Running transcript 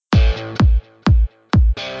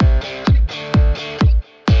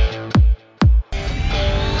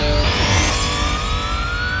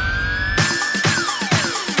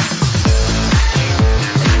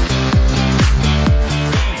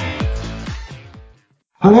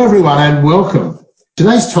Hello everyone and welcome.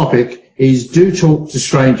 Today's topic is Do Talk to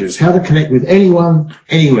Strangers, how to connect with anyone,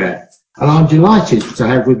 anywhere. And I'm delighted to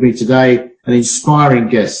have with me today an inspiring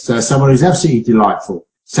guest, someone who's absolutely delightful.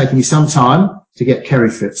 It's taken me some time to get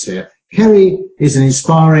Kerry Phipps here. Kerry is an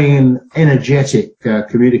inspiring and energetic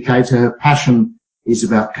communicator. Her passion is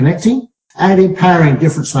about connecting and empowering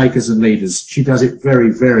difference makers and leaders. She does it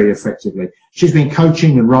very, very effectively. She's been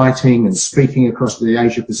coaching and writing and speaking across the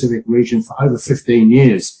Asia Pacific region for over 15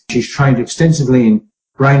 years. She's trained extensively in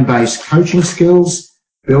brain-based coaching skills,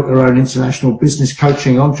 built her own international business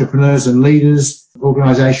coaching entrepreneurs and leaders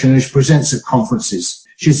organization, and she presents at conferences.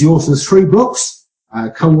 She's the author of 3 books,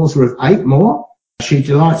 co-author of 8 more. She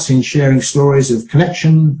delights in sharing stories of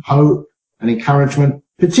connection, hope, and encouragement,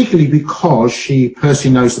 particularly because she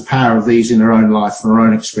personally knows the power of these in her own life and her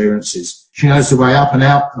own experiences. She knows the way up and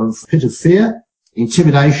out of pit of fear,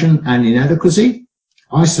 intimidation and inadequacy,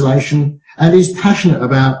 isolation, and is passionate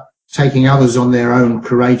about taking others on their own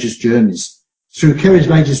courageous journeys. Through Kerry's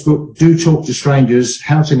latest book, Do Talk to Strangers,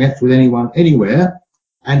 How to Connect with Anyone, Anywhere,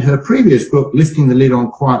 and her previous book, Lifting the Lid on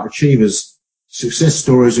Quiet Achievers, Success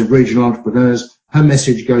Stories of Regional Entrepreneurs, her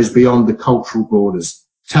message goes beyond the cultural borders,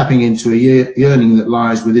 tapping into a yearning that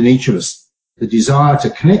lies within each of us, the desire to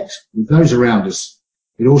connect with those around us.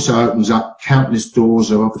 It also opens up countless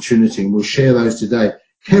doors of opportunity, and we'll share those today.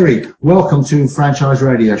 Kerry, welcome to Franchise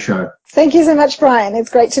Radio Show. Thank you so much, Brian.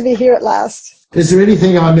 It's great to be here at last. Is there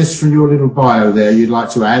anything I missed from your little bio there you'd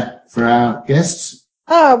like to add for our guests?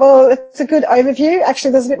 Oh, well, it's a good overview.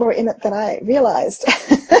 Actually, there's a bit more in it than I realised.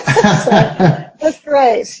 So that's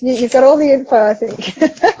great. You've got all the info, I think.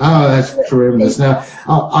 Oh, that's tremendous. Now,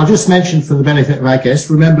 I'll just mention for the benefit of our guests,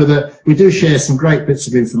 remember that we do share some great bits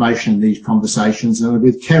of information in these conversations. And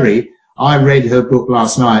with Kerry, I read her book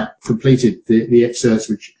last night, completed the excerpts,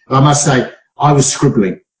 which I must say, I was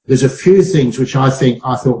scribbling. There's a few things which I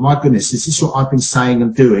thought, my goodness, is this what I've been saying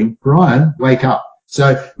and doing? Brian, wake up.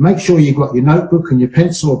 So make sure you've got your notebook and your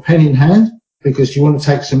pencil or pen in hand, because you want to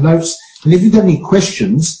take some notes. And if you've got any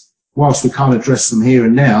questions, whilst we can't address them here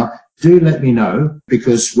and now, do let me know,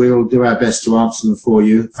 because we'll do our best to answer them for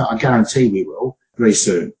you. I guarantee we will very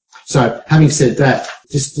soon. So having said that,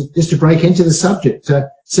 just to break into the subject.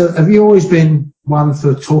 So have you always been one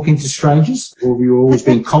for talking to strangers, or have you always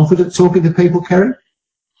been confident talking to people, Kerry?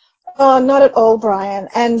 Oh, not at all, Brian.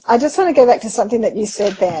 And I just want to go back to something that you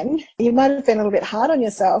said then. You might have been a little bit hard on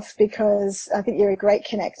yourself, because I think you're a great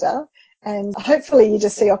connector. And hopefully you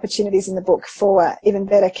just see opportunities in the book for even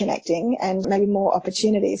better connecting and maybe more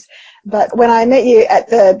opportunities. But when I met you at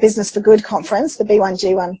the Business for Good conference, the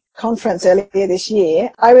B1G1 conference earlier this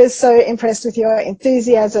year, I was so impressed with your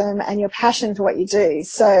enthusiasm and your passion for what you do.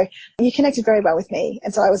 So you connected very well with me.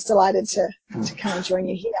 And so I was delighted to come and join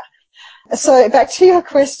you here. So back to your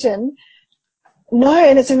question. No,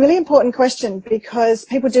 and it's a really important question, because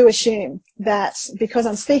people do assume that because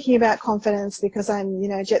I'm speaking about confidence, because I'm,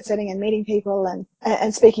 jet setting and meeting people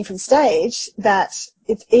and speaking from stage, that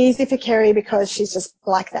it's easy for Kerry because she's just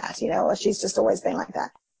like that, or she's just always been like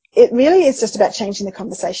that. It really is just about changing the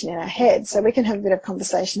conversation in our head. So we can have a bit of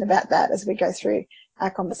conversation about that as we go through our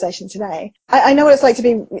conversation today. I know what it's like to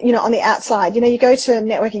be, on the outside. You go to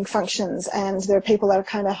networking functions and there are people that are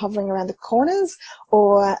kind of hovering around the corners,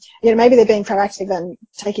 or, maybe they're being proactive and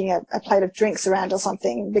taking a plate of drinks around or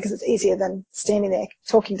something, because it's easier than standing there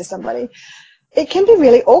talking to somebody. It can be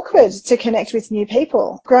really awkward to connect with new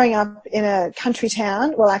people. Growing up in a country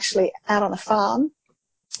town, well, actually out on a farm,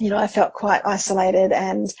 I felt quite isolated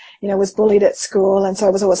and, was bullied at school, and so I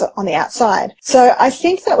was always on the outside. So I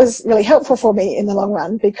think that was really helpful for me in the long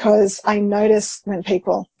run, because I notice when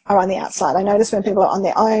people are on the outside. I notice when people are on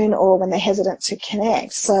their own or when they're hesitant to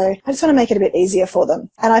connect. So I just want to make it a bit easier for them.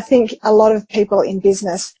 And I think a lot of people in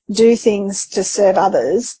business do things to serve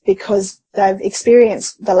others because they've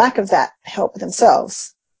experienced the lack of that help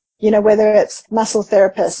themselves. Whether it's muscle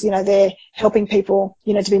therapists, they're helping people,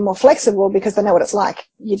 to be more flexible because they know what it's like.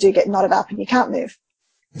 You do get knotted up and you can't move.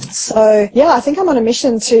 So, yeah, I think I'm on a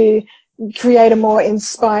mission to create a more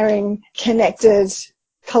inspiring, connected,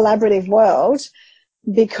 collaborative world,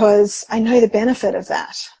 because I know the benefit of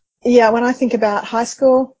that. Yeah, when I think about high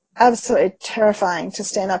school, absolutely terrifying to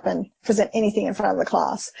stand up and present anything in front of the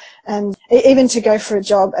class. And even to go for a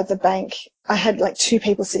job at the bank, I had like 2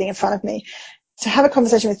 people sitting in front of me. To have a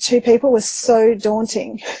conversation with 2 people was so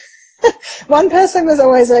daunting. One person was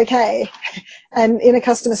always okay. And in a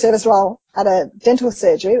customer service role at a dental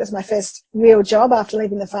surgery, it was my first real job after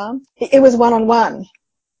leaving the farm. It was one-on-one.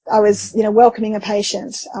 I was, welcoming a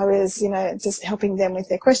patient. I was, just helping them with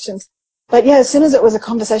their questions. But yeah, as soon as it was a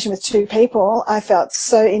conversation with two people, I felt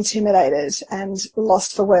so intimidated and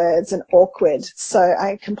lost for words and awkward. So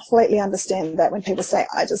I completely understand that when people say,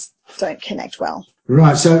 I just don't connect well.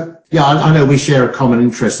 Right. So, yeah, I know we share a common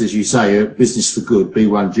interest, as you say, Business for Good,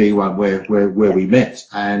 B1G1, where we met,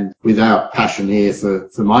 and with our passion here for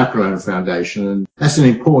Microloan Foundation. And that's an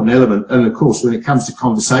important element. And of course, when it comes to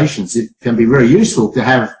conversations, it can be very useful to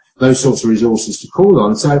have those sorts of resources to call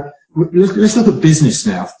on. So let's look at business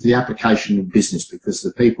now, the application of business, because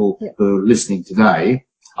the people who are listening today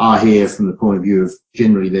are here from the point of view of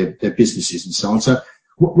generally their businesses and so on. So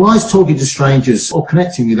why is talking to strangers or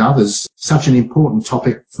connecting with others such an important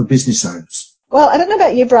topic for business owners? Well, I don't know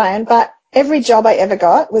about you, Brian, but every job I ever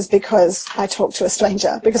got was because I talked to a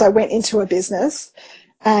stranger, because I went into a business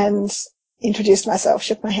and introduced myself,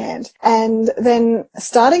 shook my hand. And then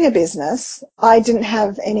starting a business, I didn't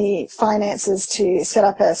have any finances to set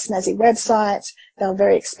up a snazzy website. They were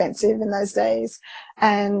very expensive in those days.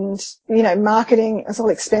 And, marketing was all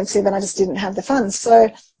expensive and I just didn't have the funds.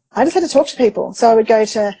 So I just had to talk to people. So I would go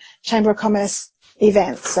to Chamber of Commerce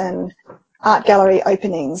events and art gallery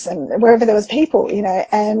openings and wherever there was people,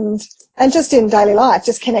 and just in daily life,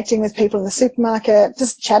 just connecting with people in the supermarket,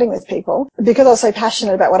 just chatting with people. Because I was so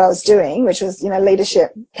passionate about what I was doing, which was,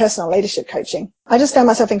 leadership, personal leadership coaching, I just found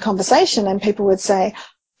myself in conversation and people would say,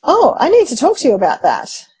 oh, I need to talk to you about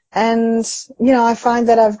that. And, I find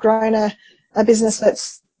that I've grown a business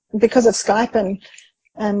that's, because of Skype and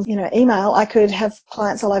email, I could have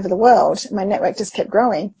clients all over the world. My network just kept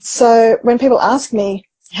growing. So when people ask me,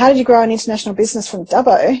 how did you grow an international business from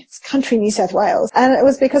Dubbo, it's country New South Wales? And it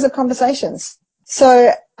was because of conversations.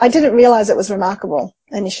 So I didn't realize it was remarkable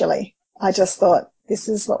initially. I just thought, this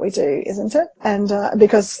is what we do, isn't it? And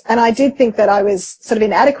I did think that I was sort of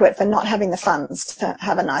inadequate for not having the funds to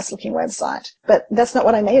have a nice looking website. But that's not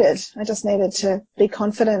what I needed. I just needed to be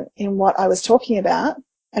confident in what I was talking about.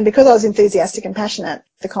 And because I was enthusiastic and passionate,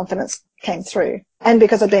 the confidence came through. And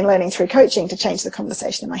because I've been learning through coaching to change the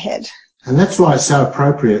conversation in my head. And that's why it's so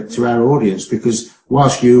appropriate to our audience, because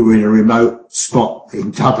whilst you were in a remote spot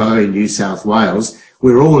in Dubbo in New South Wales,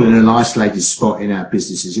 we're all in an isolated spot in our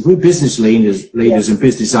businesses. If we're business leaders and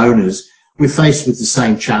business owners, we're faced with the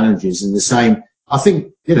same challenges and the same, I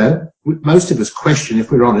think, most of us question,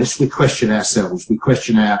 if we're honest, we question ourselves. We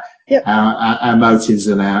question our motives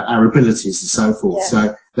and our abilities and so forth. Yeah.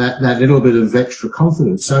 So that little bit of extra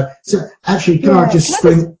confidence. So actually, can I just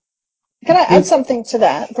spring... Can I add something to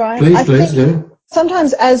that, Brian? Please do.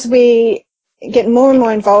 Sometimes as we get more and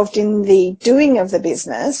more involved in the doing of the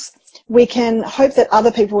business, we can hope that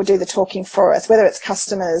other people will do the talking for us, whether it's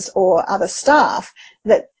customers or other staff,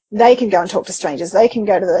 that they can go and talk to strangers. They can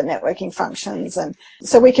go to the networking functions. And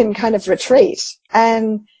so we can kind of retreat.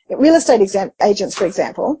 And real estate agents, for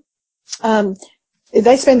example,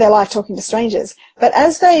 they spend their life talking to strangers. But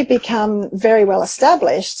as they become very well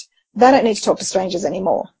established, they don't need to talk to strangers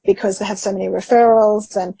anymore because they have so many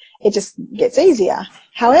referrals and it just gets easier.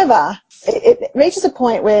 However, it reaches a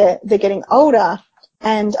point where they're getting older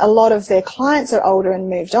and a lot of their clients are older and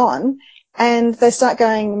moved on, and they start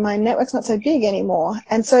going, my network's not so big anymore.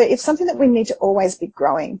 And so it's something that we need to always be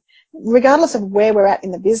growing. Regardless of where we're at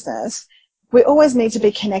in the business, we always need to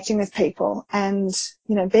be connecting with people and,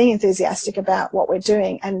 being enthusiastic about what we're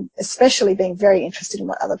doing, and especially being very interested in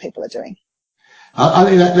what other people are doing. I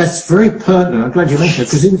think that's very pertinent. I'm glad you mentioned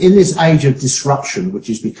it, because in this age of disruption, which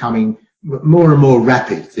is becoming more and more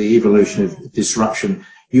rapid, the evolution of disruption,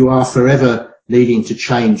 you are forever needing to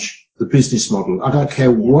change the business model. I don't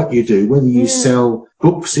care what you do, whether you sell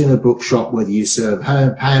books in a bookshop, whether you serve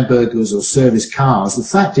hamburgers or service cars. The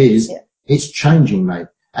fact is, it's changing, mate.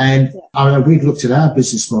 And we've looked at our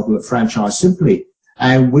business model at Franchise Simply,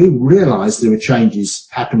 and we realised there were changes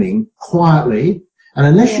happening quietly. And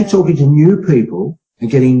unless you're talking to new people and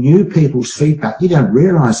getting new people's feedback, you don't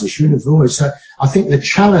realise this. You're in a void. So I think the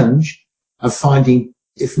challenge of finding,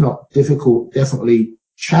 if not difficult, definitely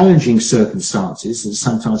challenging circumstances, and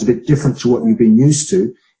sometimes a bit different to what you've been used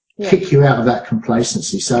to, kick you out of that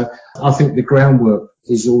complacency. So I think the groundwork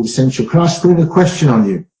is all essential. Can I spring a question on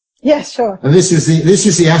you? Yes, sure. And this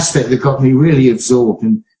is the aspect that got me really absorbed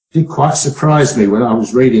and did quite surprise me when I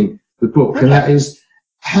was reading the book, and that is,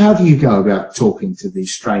 how do you go about talking to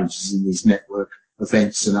these strangers in these network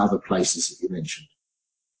events and other places that you mentioned?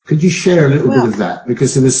 Could you share a little bit of that?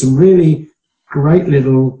 Because there were some really great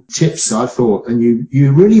little tips, I thought, and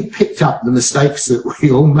you really picked up the mistakes that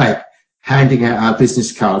we all make handing out our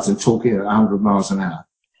business cards and talking at 100 miles an hour.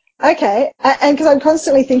 Okay, and because I'm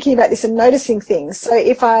constantly thinking about this and noticing things, so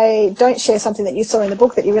if I don't share something that you saw in the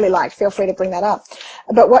book that you really liked, feel free to bring that up.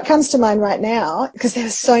 But what comes to mind right now, because there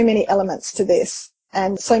are so many elements to this,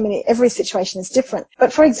 And every situation is different.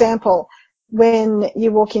 But for example, when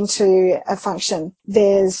you walk into a function,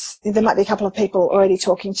 there might be a couple of people already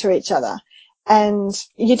talking to each other. And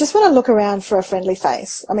you just want to look around for a friendly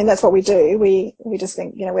face. I mean, that's what we do. We just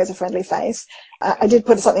think, where's a friendly face? I did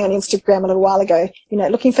put something on Instagram a little while ago,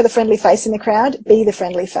 looking for the friendly face in the crowd, be the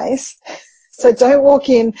friendly face. So don't walk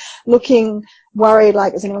in looking worried,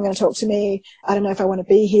 like, is anyone going to talk to me? I don't know if I want to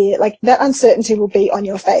be here. Like, that uncertainty will be on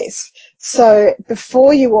your face. So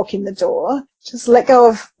before you walk in the door, just let go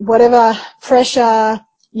of whatever pressure.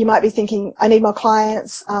 You might be thinking, I need more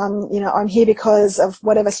clients. I'm here because of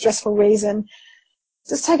whatever stressful reason.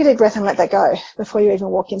 Just take a deep breath and let that go before you even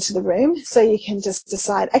walk into the room. So you can just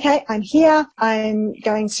decide, okay, I'm here. I'm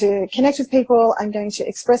going to connect with people. I'm going to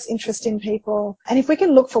express interest in people. And if we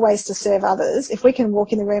can look for ways to serve others, if we can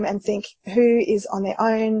walk in the room and think who is on their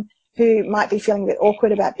own, who might be feeling a bit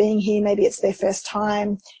awkward about being here, maybe it's their first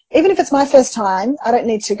time. Even if it's my first time, I don't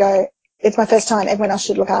need to go, it's my first time, everyone else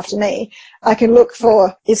should look after me. I can look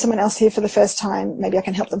for, is someone else here for the first time? Maybe I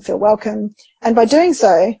can help them feel welcome. And by doing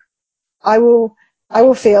so, I will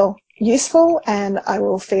feel useful and I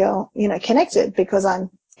will feel, connected because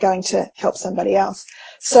I'm going to help somebody else.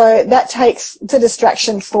 So that takes the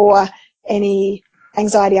distraction for any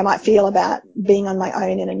anxiety I might feel about being on my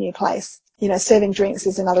own in a new place. Serving drinks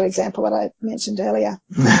is another example that I mentioned earlier.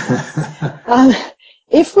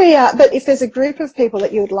 If there's a group of people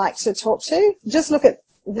that you would like to talk to, just look at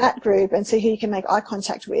that group and see who you can make eye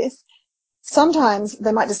contact with. Sometimes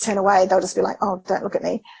they might just turn away. They'll just be like, oh, don't look at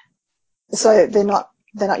me. So they're not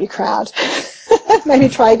your crowd. Maybe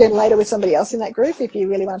try again later with somebody else in that group if you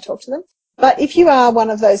really want to talk to them. But if you are one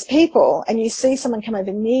of those people and you see someone come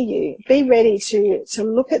over near you, be ready to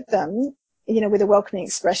look at them, with a welcoming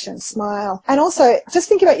expression, smile. And also just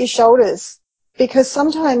think about your shoulders, because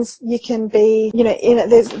sometimes you can be,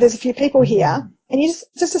 there's a few people here and you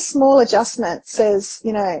just a small adjustment says,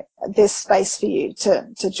 there's space for you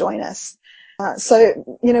to join us. So,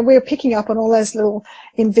 we're picking up on all those little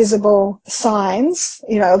invisible signs,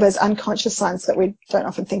 those unconscious signs that we don't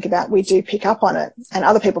often think about. We do pick up on it and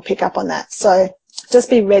other people pick up on that. So just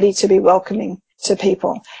be ready to be welcoming to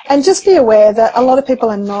people and just be aware that a lot of people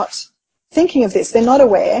are not thinking of this. They're not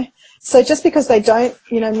aware. So just because they don't,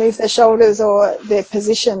 move their shoulders or their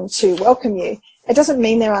position to welcome you, it doesn't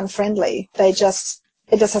mean they're unfriendly. It just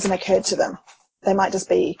hasn't occurred to them. They might just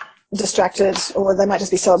be distracted or they might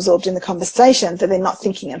just be so absorbed in the conversation that they're not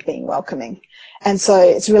thinking of being welcoming. And so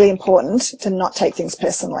it's really important to not take things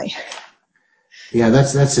personally. Yeah,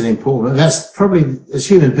 that's that's probably, as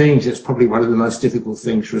human beings, it's probably one of the most difficult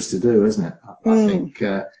things for us to do, isn't it? I think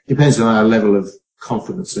depends on our level of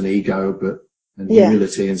confidence and ego, and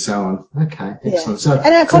humility and so on. Okay, excellent. Yeah.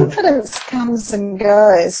 And our confidence comes and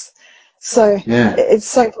goes. So it's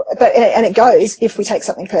so, and it goes if we take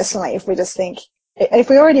something personally, if we just think, if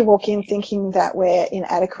we already walk in thinking that we're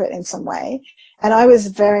inadequate in some way. And I was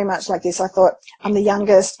very much like this. I thought, I'm the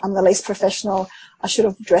youngest, I'm the least professional, I should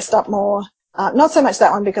have dressed up more. Not so much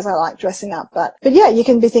that one because I like dressing up, but yeah, you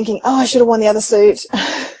can be thinking, oh, I should have worn the other suit.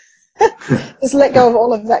 Just let go of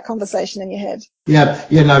all of that conversation in your head. Yeah,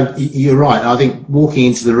 no, you're right. I think walking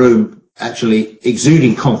into the room, actually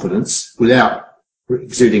exuding confidence without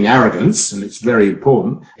exuding arrogance, and it's very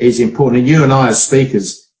important, is important. And you and I as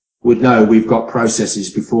speakers would know we've got processes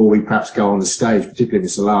before we perhaps go on the stage, particularly if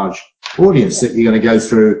it's a large audience, that you're going to go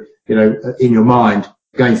through, in your mind,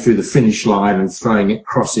 going through the finish line and throwing it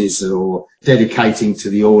crosses or dedicating to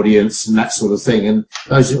the audience and that sort of thing. And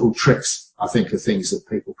those little tricks, I think, are things that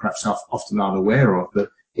people perhaps often aren't aware of, but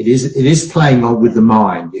it is playing on with the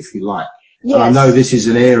mind, if you like. Yes. And I know this is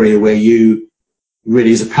an area where you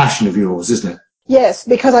really is a passion of yours, isn't it? Yes,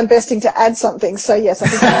 because I'm bursting to add something. So yes, I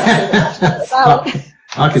think I'm about it.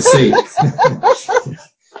 I can see.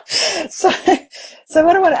 So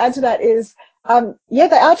what I want to add to that is,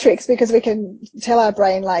 they are tricks because we can tell our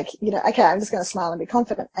brain like, okay, I'm just going to smile and be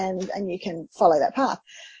confident, and you can follow that path.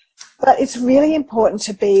 But it's really important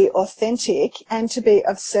to be authentic and to be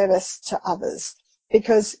of service to others,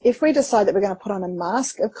 because if we decide that we're going to put on a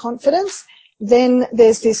mask of confidence, then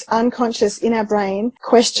there's this unconscious in our brain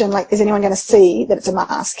question, like, is anyone going to see that it's a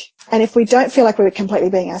mask? And if we don't feel like we're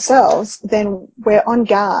completely being ourselves, then we're on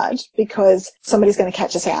guard because somebody's going to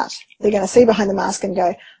catch us out. They're going to see behind the mask and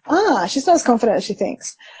go, she's not as confident as she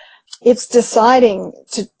thinks. It's deciding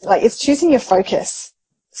to, it's choosing your focus.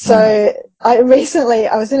 So I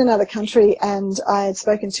was in another country and I had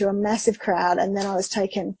spoken to a massive crowd, and then I was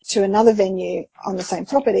taken to another venue on the same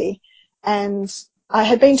property, and I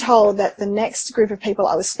had been told that the next group of people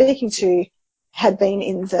I was speaking to had been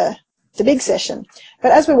in the big session.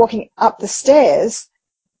 But as we're walking up the stairs,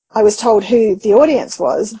 I was told who the audience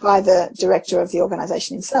was by the director of the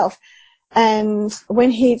organisation himself. And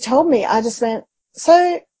when he told me, I just went,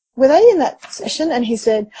 so were they in that session? And he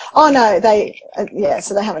said, oh, no,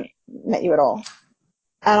 so they haven't met you at all.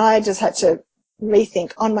 And I just had to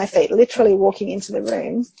rethink on my feet, literally walking into the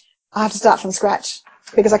room. I have to start from scratch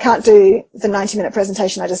because I can't do the 90-minute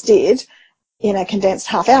presentation I just did in a condensed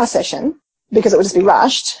half-hour session because it would just be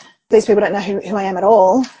rushed. These people don't know who I am at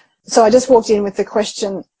all. So I just walked in with the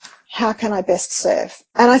question, how can I best serve?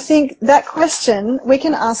 And I think that question, we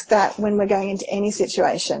can ask that when we're going into any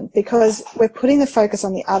situation because we're putting the focus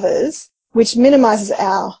on the others, which minimizes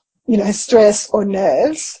our, stress or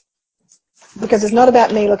nerves, because it's not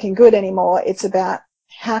about me looking good anymore. It's about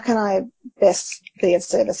how can I best be of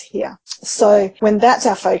service here? So when that's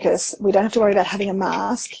our focus, we don't have to worry about having a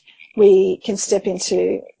mask. We can step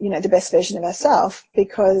into, the best version of ourselves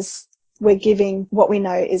because we're giving what we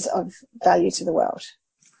know is of value to the world.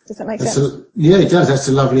 Does that make sense? Yeah, it does. That's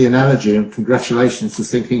a lovely analogy, and congratulations for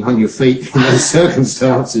thinking on your feet in those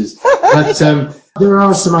circumstances. But there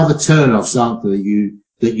are some other turn-offs, aren't there,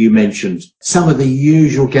 that you mentioned? Some of the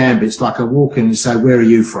usual gambits, like I walk in and say, where are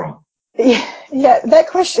you from? Yeah, that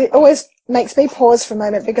question always makes me pause for a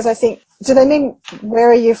moment because I think, do they mean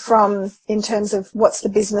where are you from in terms of what's the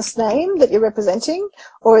business name that you're representing?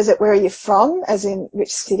 Or is it where are you from, as in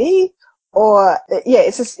which city? Or,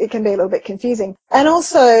 it can be a little bit confusing. And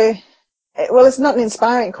also, it's not an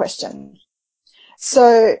inspiring question.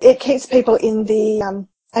 So it keeps people in the,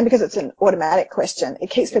 and because it's an automatic question, it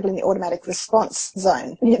keeps people in the automatic response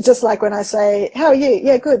zone. Just like when I say, how are you?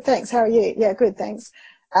 Yeah, good, thanks. How are you? Yeah, good, thanks.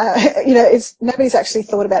 Nobody's actually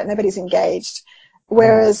thought about it. Nobody's engaged.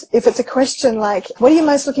 Whereas if it's a question like, what are you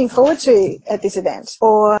most looking forward to at this event?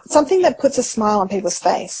 Or something that puts a smile on people's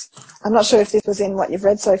face. I'm not sure if this was in what you've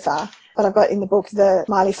read so far, but I've got in the book the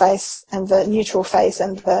smiley face and the neutral face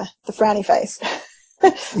and the frowny face.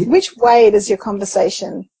 Which way does your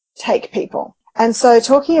conversation take people? And so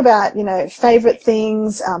talking about, favorite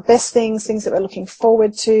things, best things that we're looking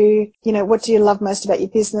forward to, what do you love most about your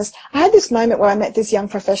business? I had this moment where I met this young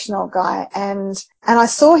professional guy and I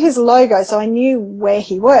saw his logo, so I knew where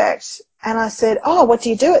he worked. And I said, oh, what do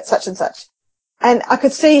you do at such and such? And I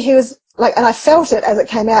could see he was like, and I felt it as it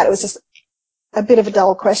came out. It was just a bit of a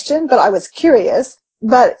dull question, but I was curious.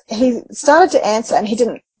 But he started to answer and he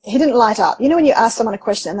didn't light up. When you ask someone a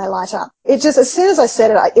question and they light up, it just, as soon as I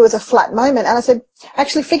said it, it was a flat moment. And I said,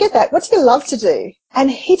 actually, forget that. What do you love to do? And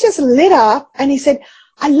he just lit up and he said,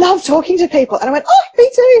 I love talking to people. And I went, oh, me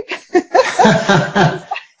too.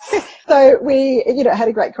 So we, had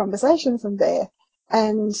a great conversation from there.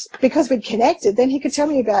 And because we'd connected, then he could tell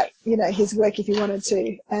me about, his work if he wanted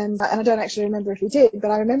to. And I don't actually remember if he did,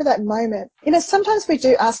 but I remember that moment. Sometimes we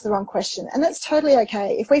do ask the wrong question, and that's totally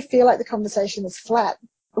okay. If we feel like the conversation is flat,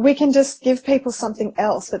 we can just give people something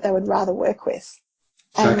else that they would rather work with.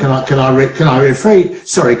 So can I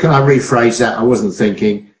rephrase that? I wasn't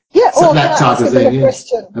thinking. Yeah, so that type of thing.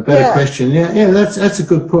 A better question. Yeah, that's a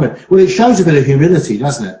good point. Well, it shows a bit of humility,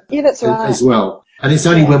 doesn't it? Yeah, that's right. As well. And it's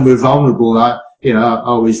only when we're vulnerable, I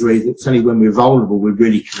always read, it's only when we're vulnerable we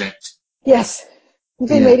really connect. Yes. You've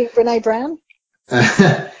been reading Brené Brown?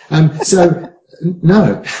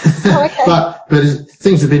 No. Oh, okay. but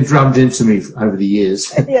things have been drummed into me over the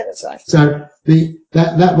years. Yeah, that's right. So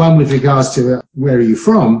that one with regards to where are you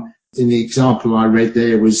from, in the example I read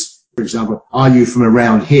there was, for example, are you from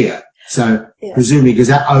around here? So presumably, because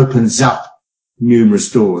that opens up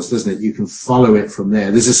numerous doors, doesn't it? You can follow it from there.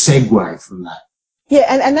 There's a segue from that. Yeah,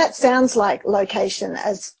 and that sounds like location.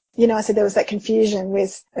 As I said, there was that confusion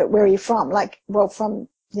with where are you from? Like, well, from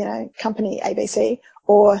company ABC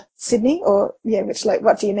or Sydney or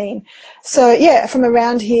what do you mean? So from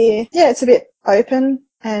around here, it's a bit open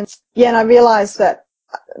and I realised that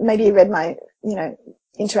maybe you read my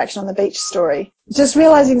interaction on the beach story. Just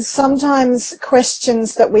realising sometimes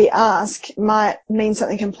questions that we ask might mean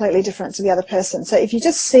something completely different to the other person. So if you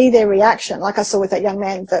just see their reaction, like I saw with that young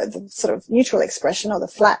man, the sort of neutral expression or the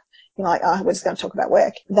flat, like, oh, we're just going to talk about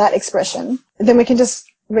work, that expression, then we can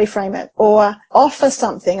just reframe it or offer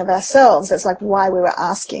something of ourselves that's like why we were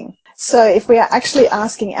asking. So if we are actually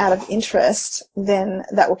asking out of interest, then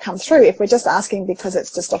that will come through. If we're just asking because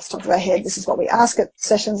it's just off the top of our head, this is what we ask at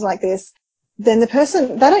sessions like this, then the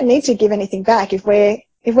person, they don't need to give anything back. If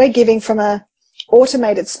we're giving from a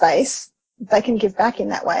automated space, they can give back in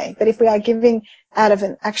that way. But if we are giving out of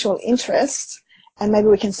an actual interest, and maybe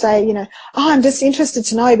we can say, I'm just interested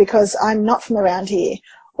to know because I'm not from around here.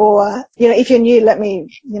 Or, if you're new, let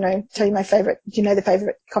me, tell you my favorite, the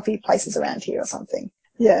favorite coffee places around here or something.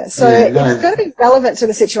 Yeah. So it's got to be relevant to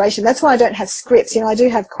the situation. That's why I don't have scripts. I do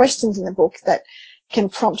have questions in the book that can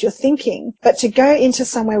prompt your thinking. But to go into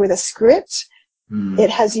somewhere with a script, it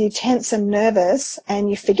has you tense and nervous, and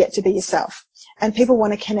you forget to be yourself. And people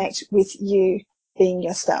want to connect with you being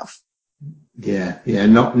yourself. Yeah,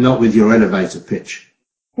 not with your elevator pitch.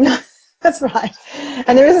 No, that's right.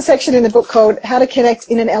 And there is a section in the book called How to Connect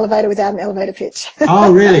in an Elevator Without an Elevator Pitch.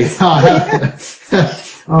 Oh, really?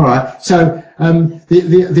 All right. So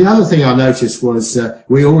the other thing I noticed was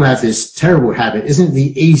we all have this terrible habit. Isn't it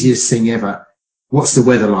the easiest thing ever? What's the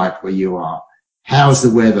weather like where you are? How's the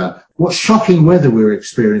weather? What shocking weather we're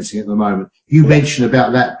experiencing at the moment. You mentioned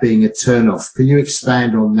about that being a turn-off. Can you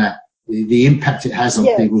expand on that, the impact it has on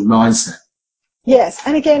people's mindset? Yes.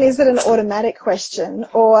 And again, is it an automatic question,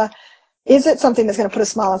 or is it something that's going to put a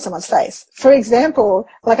smile on someone's face? For example,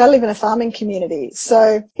 like I live in a farming community.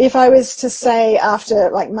 So if I was to say after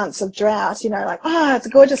like months of drought, like, it's a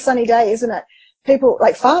gorgeous sunny day, isn't it? People,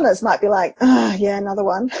 like farmers, might be like, yeah, another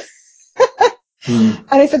one.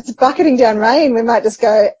 And if it's bucketing down rain, we might just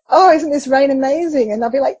go, isn't this rain amazing? And they'll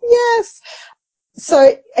be like, yes.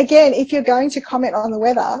 So again, if you're going to comment on the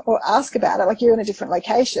weather or ask about it, like you're in a different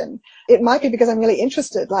location, it might be because I'm really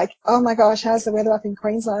interested. Like, oh my gosh, how's the weather up in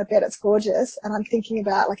Queensland? I bet it's gorgeous. And I'm thinking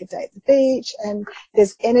about like a day at the beach, and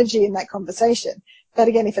there's energy in that conversation. But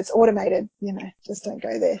again, if it's automated, just don't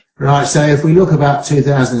go there. Right. So if we look about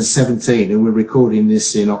 2017, and we're recording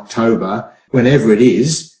this in October, whenever it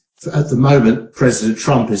is, at the moment, President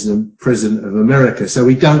Trump is the president of America. So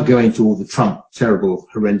we don't go into all the Trump terrible,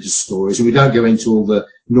 horrendous stories, and we don't go into all the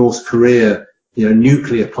North Korea,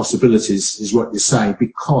 nuclear possibilities, is what you're saying,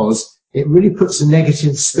 because it really puts a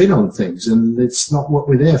negative spin on things, and it's not what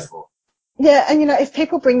we're there for. Yeah, and if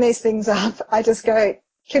people bring these things up, I just go,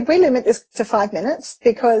 could we limit this to 5 minutes?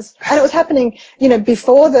 And it was happening,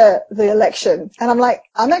 before the election. And I'm like,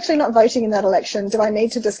 I'm actually not voting in that election. Do I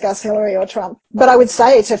need to discuss Hillary or Trump? But I would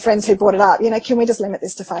say to friends who brought it up, can we just limit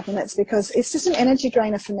this to 5 minutes? Because it's just an energy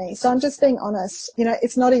drainer for me. So I'm just being honest.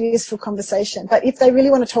 It's not a useful conversation. But if they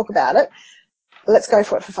really want to talk about it, let's go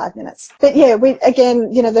for it for 5 minutes. But yeah,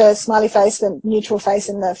 the smiley face, the neutral face,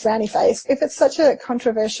 and the frowny face, if it's such a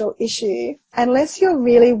controversial issue, unless you're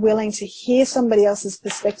really willing to hear somebody else's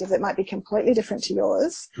perspective that might be completely different to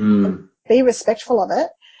yours, and be respectful of it,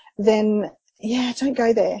 then don't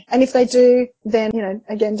go there. And if they do, then,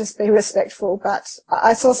 again, just be respectful. But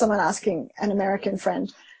I saw someone asking an American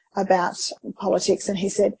friend about politics, and he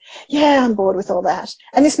said, yeah, I'm bored with all that.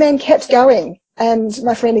 And this man kept going. And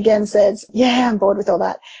my friend again said, yeah, I'm bored with all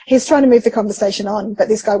that. He's trying to move the conversation on, but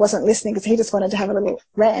this guy wasn't listening because he just wanted to have a little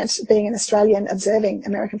rant, being an Australian observing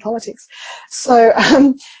American politics. So,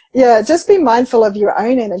 just be mindful of your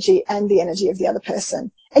own energy and the energy of the other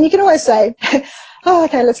person. And you can always say,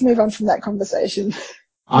 okay, let's move on from that conversation.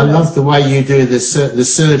 I love the way you do the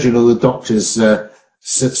surgeon or the doctor's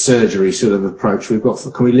surgery sort of approach.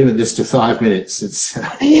 Can we limit this to 5 minutes? It's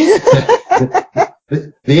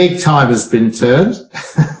the egg timer's been turned.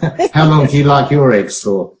 How long do you like your eggs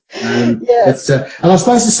for? Yes. And I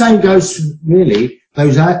suppose the same goes for really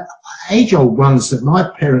those age-old ones that my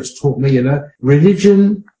parents taught me,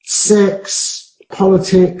 religion, sex,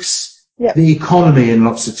 politics, the economy in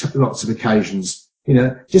lots of occasions.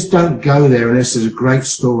 Just don't go there unless there's a great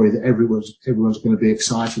story that everyone's going to be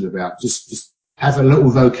excited about. Just have a little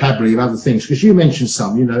vocabulary of other things, because you mentioned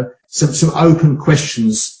some open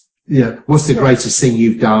questions. What's the greatest thing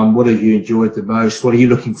you've done? What have you enjoyed the most? What are you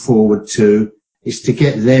looking forward to? Is to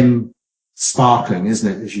get them sparkling, isn't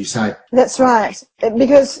it, as you say? That's right.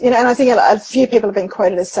 Because, and I think a few people have been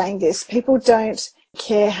quoted as saying this, people don't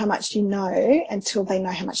care how much you know until they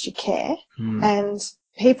know how much you care. And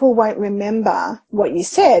people won't remember what you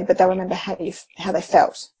said, but they'll remember how they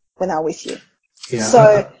felt when they were with you. Yeah.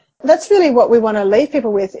 So that's really what we want to leave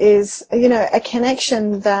people with is, a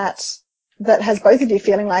connection that has both of you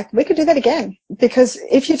feeling like we could do that again. Because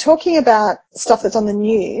if you're talking about stuff that's on the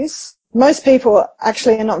news, most people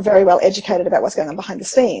actually are not very well educated about what's going on behind the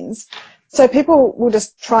scenes. So people will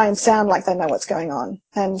just try and sound like they know what's going on.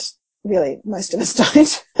 And really, most of us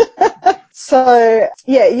don't. So,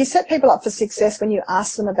 you set people up for success when you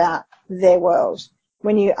ask them about their world.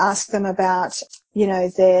 When you ask them about,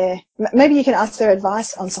 maybe you can ask their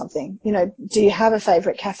advice on something. Do you have a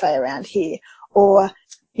favorite cafe around here? Or,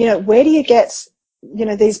 where do you get,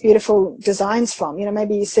 these beautiful designs from?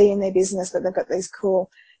 Maybe you see in their business that they've got these cool,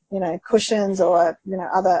 cushions or,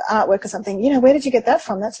 other artwork or something. Where did you get that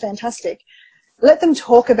from? That's fantastic. Let them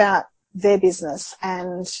talk about their business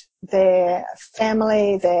and their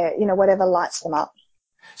family, their, whatever lights them up.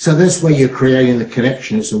 So that's where you're creating the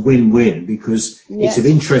connection. It's a win-win because it's of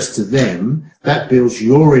interest to them. That builds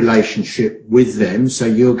your relationship with them. So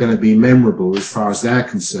you're going to be memorable as far as they're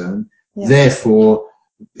concerned. Yeah. Therefore,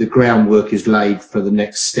 the groundwork is laid for the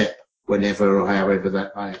next step, whenever or however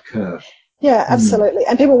that may occur. Yeah, absolutely.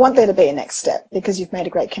 And people want there to be a next step because you've made a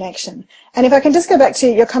great connection. And if I can just go back to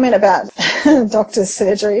your comment about doctors'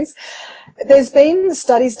 surgeries, there's been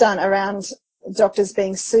studies done around doctors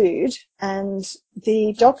being sued, and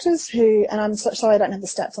the doctors who, and I'm sorry I don't have the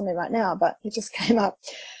stats on me right now, but it just came up,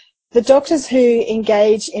 the doctors who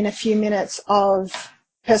engage in a few minutes of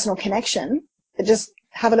personal connection, just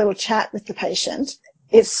have a little chat with the patient,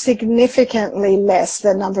 it's significantly less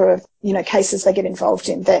the number of, cases they get involved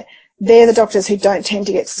in. They're the doctors who don't tend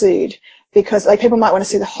to get sued because, like, people might want to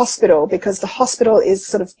sue the hospital because the hospital is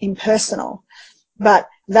sort of impersonal, but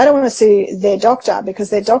they don't want to sue their doctor because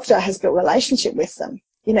their doctor has built a relationship with them.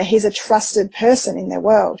 He's a trusted person in their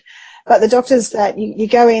world. But the doctors that you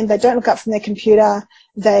go in, they don't look up from their computer.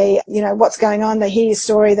 They, what's going on. They hear your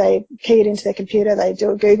story. They key it into their computer. They do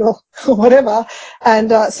a Google or whatever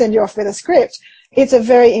and send you off with a script. It's a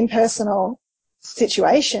very impersonal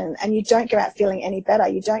situation, and you don't go out feeling any better.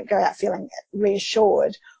 You don't go out feeling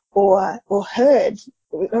reassured or heard.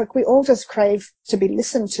 Like, we all just crave to be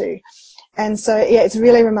listened to. And so, yeah, it's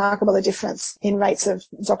really remarkable the difference in rates of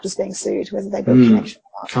doctors being sued, whether they build connection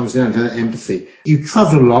or not. Comes down to that empathy. You've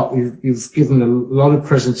travelled a lot. You've given a lot of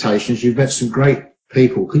presentations. You've met some great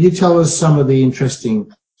people. Could you tell us some of the interesting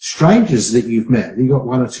strangers that you've met? You got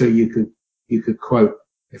one or two you could quote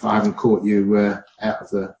if I haven't caught you out of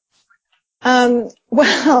the...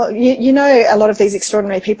 Well, you know a lot of these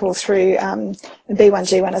extraordinary people through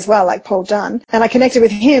B1G1 as well, like Paul Dunn. And I connected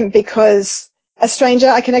with him because a stranger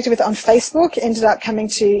I connected with on Facebook ended up coming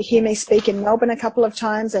to hear me speak in Melbourne a couple of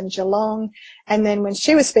times and Geelong. And then when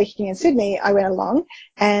she was speaking in Sydney, I went along,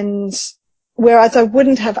 and whereas I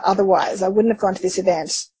wouldn't have otherwise, I wouldn't have gone to this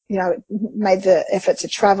event, made the effort to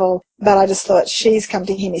travel, but I just thought she's come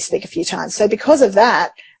to hear me speak a few times. So because of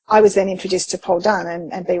that, I was then introduced to Paul Dunn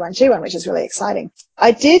and B1G1, which is really exciting.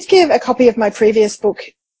 I did give a copy of my previous book,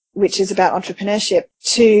 which is about entrepreneurship,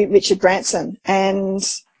 to Richard Branson, and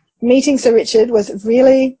meeting Sir Richard was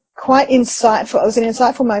really quite insightful. It was an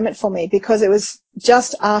insightful moment for me because it was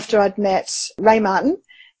just after I'd met Ray Martin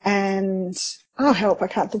and, oh help, I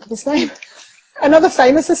can't think of his name. Another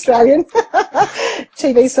famous Australian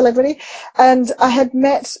TV celebrity. And I had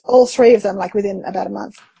met all three of them like within about a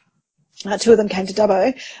month. Two of them came to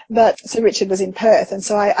Dubbo, but Sir Richard was in Perth. And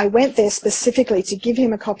so I went there specifically to give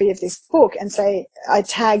him a copy of this book and say, I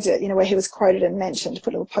tagged it, where he was quoted and mentioned,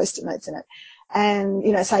 put little post-it notes in it. And,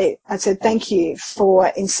 I said, thank you for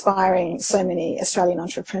inspiring so many Australian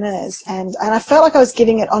entrepreneurs. And I felt like I was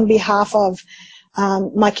giving it on behalf of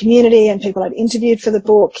my community and people I'd interviewed for the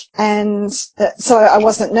book. And so I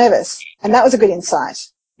wasn't nervous. And that was a good insight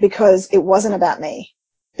because it wasn't about me.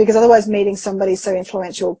 Because otherwise meeting somebody so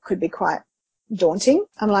influential could be quite daunting.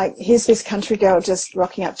 I'm like, here's this country girl just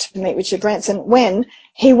rocking up to meet Richard Branson when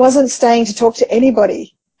he wasn't staying to talk to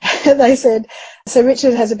anybody. They said, so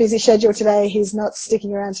Richard has a busy schedule today. He's not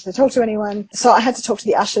sticking around to talk to anyone. So I had to talk to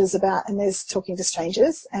the ushers about, and there's talking to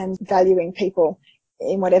strangers and valuing people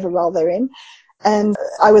in whatever role they're in. And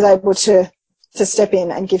I was able to step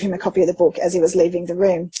in and give him a copy of the book as he was leaving the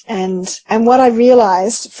room. And what I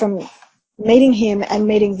realized from meeting him and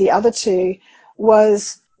meeting the other two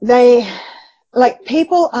was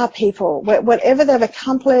people are people. Whatever they've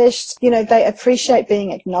accomplished, they appreciate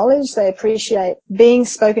being acknowledged. They appreciate being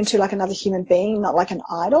spoken to like another human being, not like an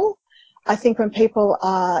idol. I think when people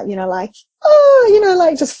are,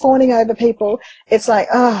 just fawning over people, it's like,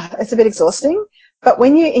 it's a bit exhausting. But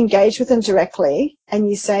when you engage with them directly and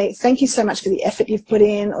you say, thank you so much for the effort you've put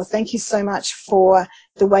in, or thank you so much for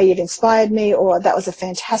the way you've inspired me, or that was a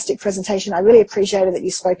fantastic presentation. I really appreciated that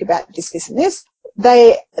you spoke about this, this, and this.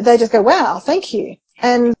 They just go, wow, thank you.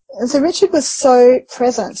 And so Richard was so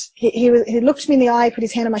present. He looked me in the eye, put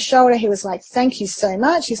his hand on my shoulder. He was like, thank you so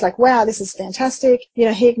much. He's like, wow, this is fantastic.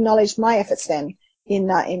 He acknowledged my efforts then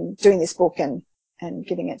in doing this book and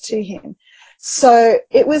giving it to him. So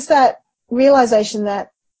it was that realization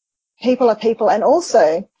that people are people, and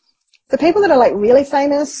also the people that are like really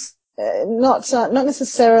famous, not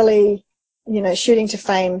necessarily, shooting to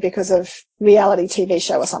fame because of reality TV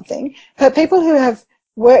show or something, but people who have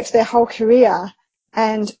worked their whole career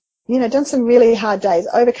and, done some really hard days,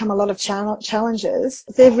 overcome a lot of challenges.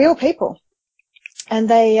 They're real people, and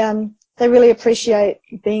they really appreciate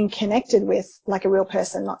being connected with like a real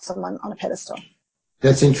person, not someone on a pedestal.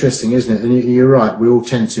 That's interesting, isn't it? And you're right. We all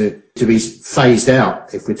tend to be phased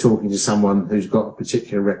out if we're talking to someone who's got a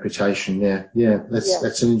particular reputation. Yeah.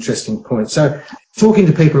 That's an interesting point. So talking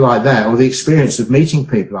to people like that, or the experience of meeting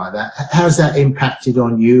people like that, how's that impacted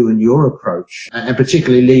on you and your approach, and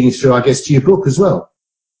particularly leading through, I guess, to your book as well?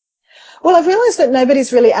 Well, I've realised that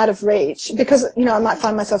nobody's really out of reach because, I might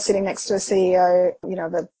find myself sitting next to a CEO,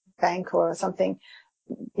 of a bank or something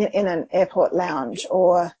in an airport lounge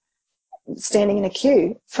or standing in a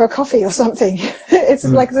queue for a coffee or something. It's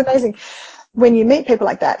it's amazing when you meet people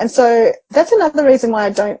like that. And so that's another reason why I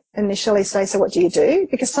don't initially say, so what do you do?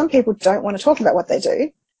 Because some people don't want to talk about what they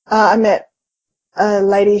do. I met a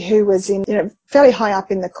lady who was in, fairly high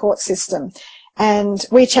up in the court system, and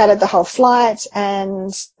we chatted the whole flight,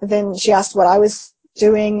 and then she asked what I was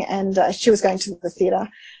doing, and she was going to the theatre,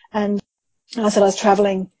 and I said I was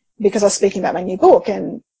travelling because I was speaking about my new book,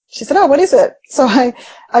 and she said, oh, what is it? So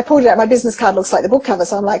I pulled it out. My business card looks like the book cover,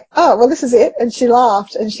 so I'm like, oh, well, this is it. And she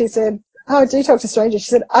laughed, and she said, oh, do you talk to strangers? She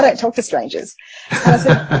said, I don't talk to strangers. And I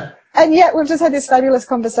said, and yet we've just had this fabulous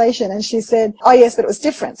conversation. And she said, oh, yes, but it was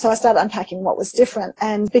different. So I started unpacking what was different.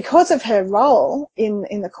 And because of her role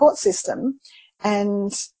in the court system,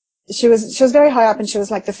 and she was very high up, and she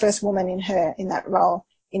was like the first woman in that role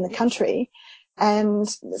in the country. And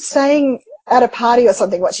saying at a party or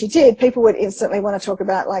something what she did, people would instantly want to talk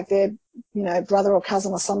about like their, brother or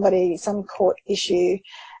cousin or somebody, some court issue.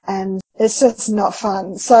 And it's just not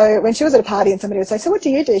fun. So when she was at a party and somebody would say, so what do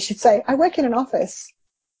you do? She'd say, I work in an office.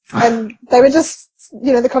 And they would just,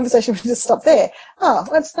 the conversation would just stop there. Oh,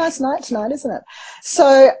 well, it's a nice night tonight, isn't it?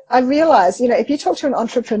 So I realized, if you talk to an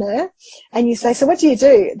entrepreneur and you say, so what do you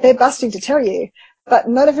do? They're busting to tell you, but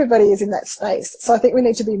not everybody is in that space. So I think we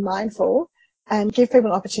need to be mindful and give people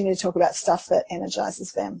an opportunity to talk about stuff that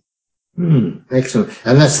energizes them. Excellent.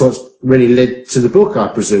 And that's what's really led to the book, I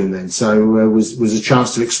presume, then. So was a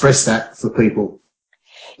chance to express that for people.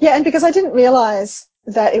 Yeah, and because I didn't realize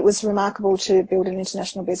that it was remarkable to build an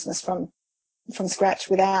international business from scratch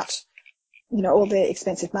without, all the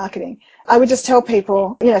expensive marketing. I would just tell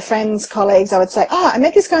people, friends, colleagues, I would say, I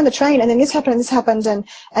met this guy on the train, and then this happened and this happened,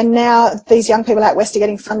 and now these young people out west are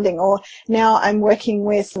getting funding, or now I'm working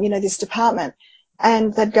with, this department.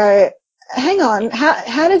 And they'd go, hang on,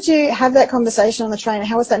 how did you have that conversation on the train?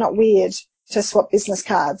 How was that not weird to swap business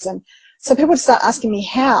cards? And so people would start asking me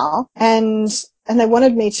how, and they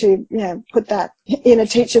wanted me to, put that in a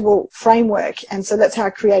teachable framework. And so that's how I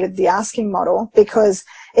created the asking model, because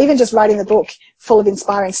even just writing the book full of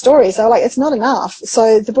inspiring stories, I was like, it's not enough.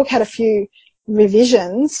 So the book had a few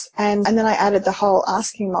revisions, and then I added the whole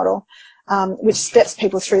asking model, which steps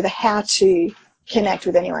people through the how to connect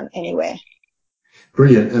with anyone, anywhere.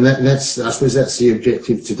 Brilliant. And that's, I suppose that's the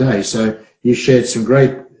objective today. So you shared some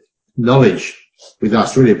great knowledge with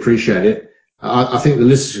us. Really appreciate it. I think the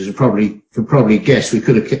listeners can probably guess we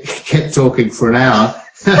could have kept talking for an hour.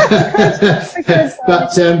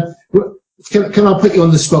 But can I put you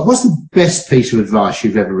on the spot? What's the best piece of advice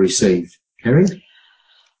you've ever received, Kerry?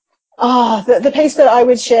 The piece that I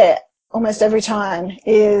would share almost every time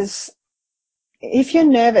is, if you're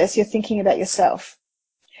nervous, you're thinking about yourself.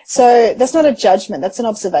 So that's not a judgment, that's an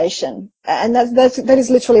observation. And that is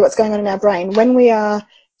literally what's going on in our brain. When we are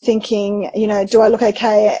thinking, do I look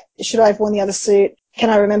okay? Should I have worn the other suit? Can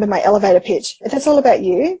I remember my elevator pitch? That's all about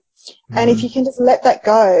you. And if you can just let that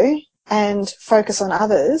go and focus on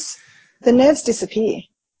others, the nerves disappear.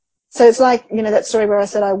 So it's like, that story where I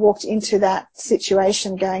said I walked into that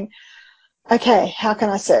situation going, okay, how can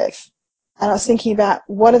I serve? And I was thinking about,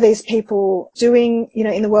 what are these people doing,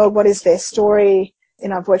 in the world? What is their story?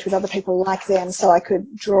 I've worked with other people like them, so I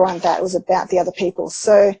could draw on that. It was about the other people.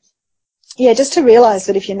 So, yeah, just to realize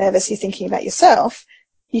that if you're nervous, you're thinking about yourself,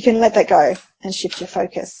 you can let that go and shift your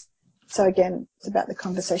focus. So again, it's about the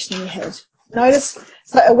conversation in your head. Notice,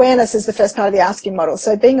 so awareness is the first part of the asking model.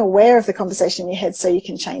 So being aware of the conversation in your head so you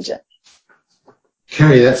can change it.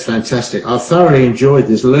 Kerry, that's fantastic. I've thoroughly enjoyed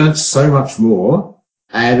this, learned so much more,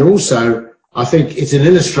 and also I think it's an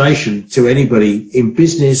illustration to anybody in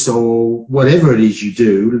business or whatever it is you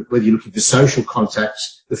do, whether you're looking for social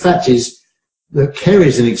contacts. The fact is that Kerry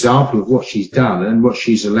is an example of what she's done and what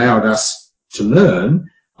she's allowed us to learn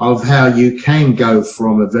of how you can go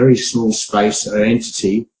from a very small space or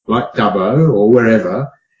entity like Dubbo or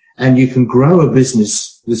wherever, and you can grow a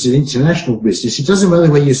business that's an international business. It doesn't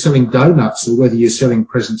matter whether you're selling donuts or whether you're selling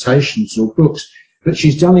presentations or books, but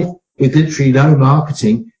she's done it with literally no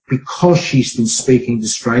marketing, because she's been speaking to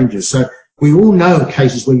strangers. So we all know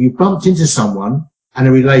cases where you bumped into someone and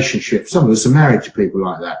a relationship. Some of us are married to people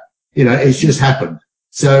like that. It's just happened.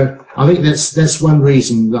 So I think that's one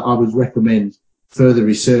reason that I would recommend further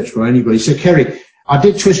research for anybody. So Kerry, I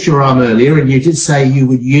did twist your arm earlier, and you did say you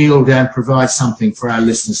would yield and provide something for our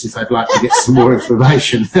listeners if they'd like to get some more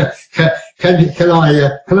information. Can I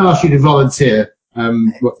ask you to volunteer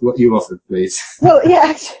what you offered, please? Well,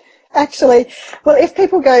 yeah, actually, if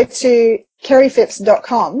people go to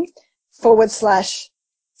kerryphipps.com/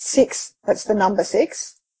 6, that's the number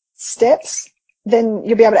 6, steps, then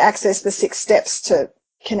you'll be able to access the 6 steps to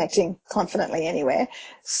connecting confidently anywhere.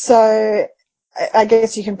 So I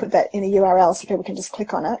guess you can put that in a URL so people can just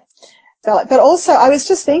click on it. But also, I was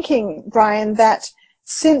just thinking, Brian, that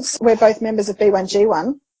since we're both members of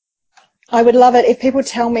B1G1, I would love it if people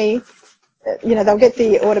tell me, you know, they'll get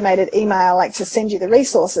the automated email like to send you the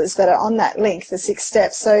resources that are on that link, the 6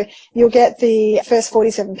 steps. So you'll get the first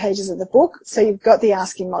 47 pages of the book. So you've got the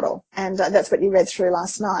asking model, and that's what you read through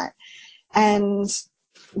last night. And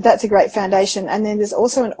that's a great foundation. And then there's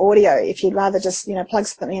also an audio if you'd rather just, you know, plug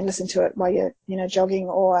something and listen to it while you're, you know, jogging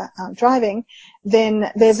or driving.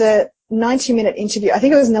 Then there's a 90-minute interview. I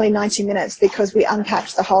think it was nearly 90 minutes because we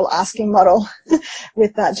unpacked the whole asking model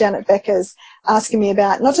with Janet Beckers, asking me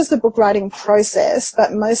about not just the book writing process,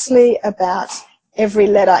 but mostly about every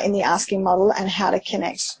letter in the asking model and how to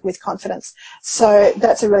connect with confidence. So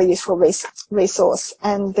that's a really useful resource.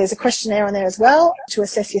 And there's a questionnaire on there as well to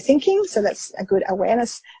assess your thinking. So that's a good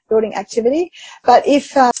awareness building activity. But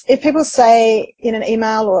if people say in an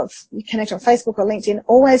email or if you connect on Facebook or LinkedIn,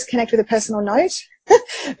 always connect with a personal note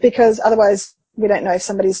because otherwise we don't know if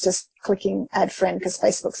somebody's just clicking add friend because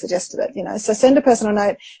Facebook suggested it, you know. So send a personal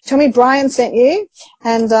note. Tell me Brian sent you,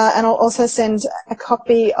 and I'll also send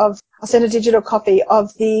I'll send a digital copy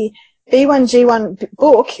of the B1G1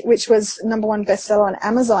 book, which was #1 bestseller on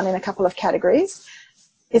Amazon in a couple of categories.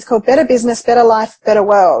 It's called Better Business, Better Life, Better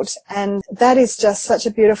World. And that is just such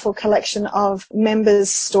a beautiful collection of members'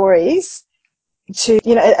 stories to,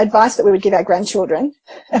 you know, advice that we would give our grandchildren.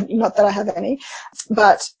 Not that I have any,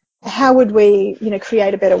 but how would we, you know,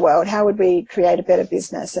 create a better world? How would we create a better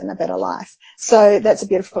business and a better life? So that's a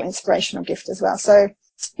beautiful inspirational gift as well. So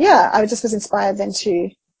yeah, I just was inspired then to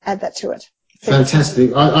add that to it.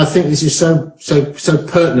 Fantastic. I think this is so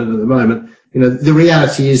pertinent at the moment. You know, the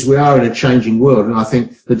reality is we are in a changing world, and I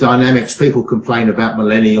think the dynamics, people complain about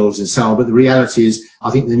millennials and so on, but the reality is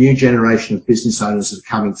I think the new generation of business owners are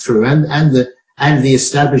coming through, and the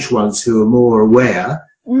established ones who are more aware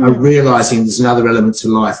are realizing there's another element to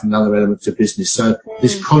life, another element to business. So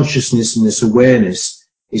this consciousness and this awareness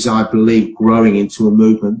is, I believe, growing into a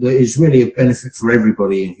movement that is really a benefit for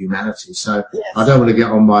everybody in humanity. So yes. I don't want to get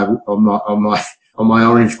on my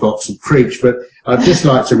orange box and preach, but I'd just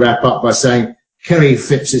like to wrap up by saying, Kerry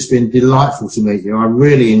Phipps, it's been delightful to meet you. I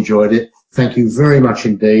really enjoyed it. Thank you very much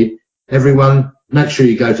indeed. Everyone, make sure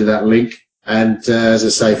you go to that link. And as I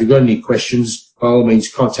say, if you've got any questions, by all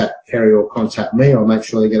means, contact Kerry or contact me. I'll make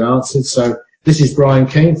sure they get answered. So this is Brian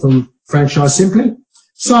Keane from Franchise Simply,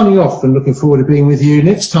 signing off and looking forward to being with you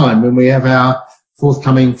next time when we have our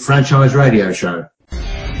forthcoming franchise radio show.